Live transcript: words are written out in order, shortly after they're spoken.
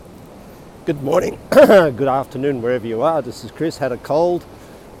Good morning, good afternoon, wherever you are. This is Chris. Had a cold.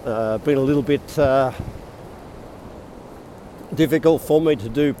 Been a little bit difficult for me to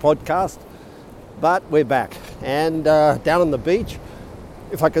do podcast, but we're back. And down on the beach,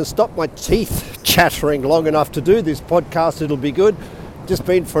 if I can stop my teeth chattering long enough to do this podcast, it'll be good. Just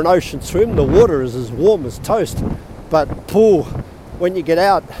been for an ocean swim. The water is as warm as toast, but when you get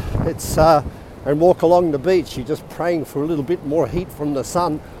out, it's and walk along the beach, you're just praying for a little bit more heat from the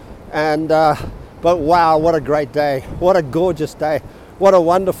sun. And but wow, what a great day, what a gorgeous day, what a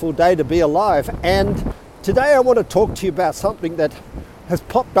wonderful day to be alive. And today I want to talk to you about something that has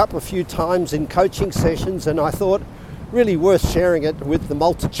popped up a few times in coaching sessions, and I thought really worth sharing it with the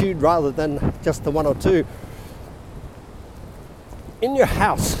multitude rather than just the one or two. In your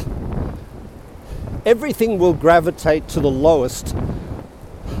house, everything will gravitate to the lowest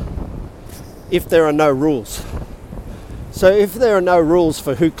if there are no rules. So if there are no rules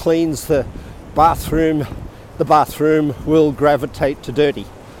for who cleans the bathroom will gravitate to dirty.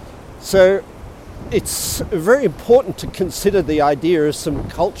 So it's very important to consider the idea of some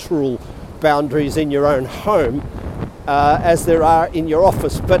cultural boundaries in your own home as there are in your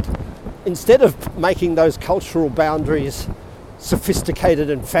office. But instead of making those cultural boundaries sophisticated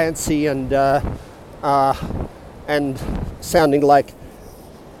and fancy and sounding like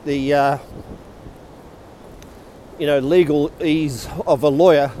the legalese of a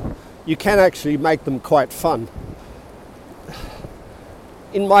lawyer, you can actually make them quite fun.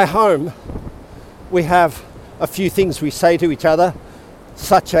 In my home, we have a few things we say to each other,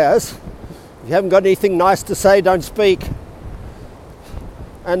 such as, if you haven't got anything nice to say, don't speak.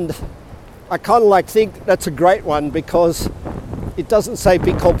 And I kind of think that's a great one, because it doesn't say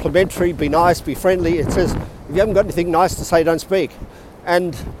be complimentary, be nice, be friendly. It says, if you haven't got anything nice to say, don't speak.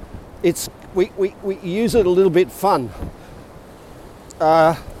 And we use it a little bit fun.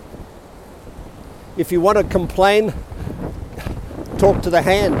 If you want to complain, talk to the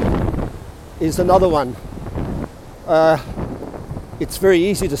hand is another one. It's very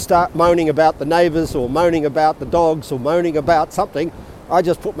easy to start moaning about the neighbours or moaning about the dogs or moaning about something. I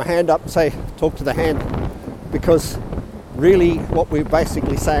just put my hand up and say, talk to the hand, because really what we're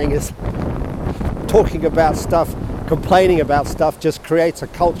basically saying is talking about stuff, complaining about stuff just creates a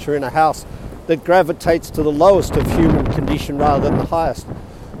culture in a house that gravitates to the lowest of human condition rather than the highest.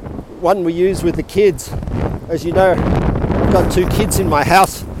 One we use with the kids. As you know, I've got 2 kids in my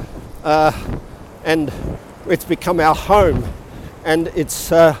house, and it's become our home, and it's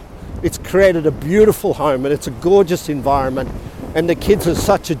created a beautiful home, and it's a gorgeous environment, and the kids are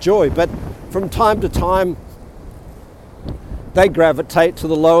such a joy. But from time to time, they gravitate to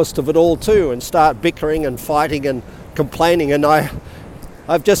the lowest of it all too, and start bickering and fighting and complaining. And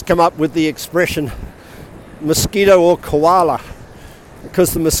I've just come up with the expression mosquito or koala,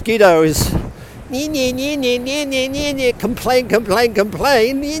 because the mosquito is complain,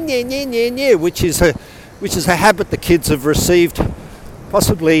 which is a habit the kids have received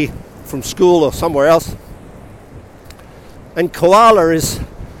possibly from school or somewhere else. And koala is,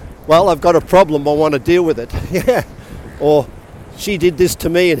 well, I've got a problem, I want to deal with it. Yeah. Or she did this to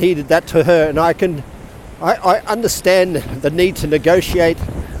me and he did that to her, and I understand the need to negotiate,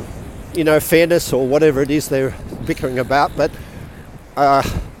 fairness or whatever it is they're bickering about, but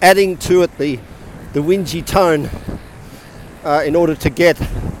adding to it the whingy tone in order to get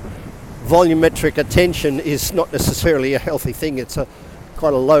volumetric attention is not necessarily a healthy thing. It's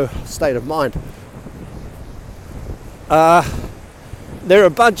quite a low state of mind. There are a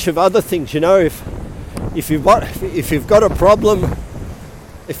bunch of other things, if you've got a problem.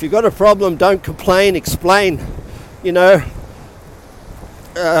 If you've got a problem, don't complain, explain, come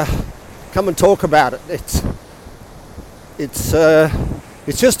and talk about it. It's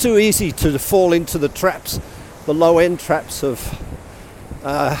just too easy to fall into the traps, the low-end traps of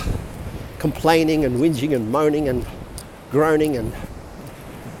complaining and whinging and moaning and groaning and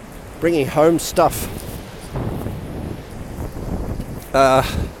bringing home stuff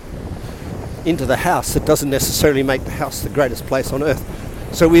into the house that doesn't necessarily make the house the greatest place on earth.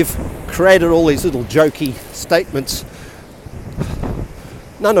 So we've created all these little jokey statements,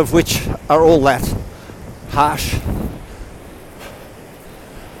 none of which are all that harsh,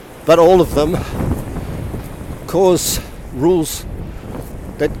 but all of them cause rules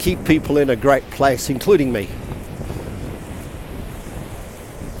that keep people in a great place, including me.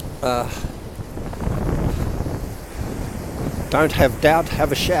 Don't have doubt,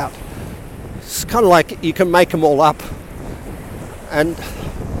 have a shout. It's kind of like you can make them all up, and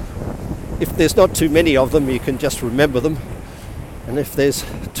if there's not too many of them, you can just remember them, and if there's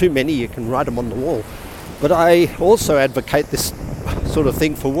too many, you can write them on the wall. But I also advocate this sort of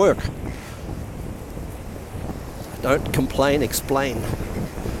thing for work. Don't complain, explain.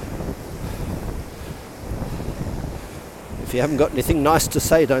 If you haven't got anything nice to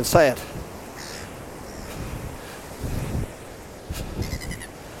say, don't say it.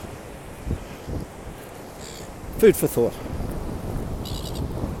 Food for thought.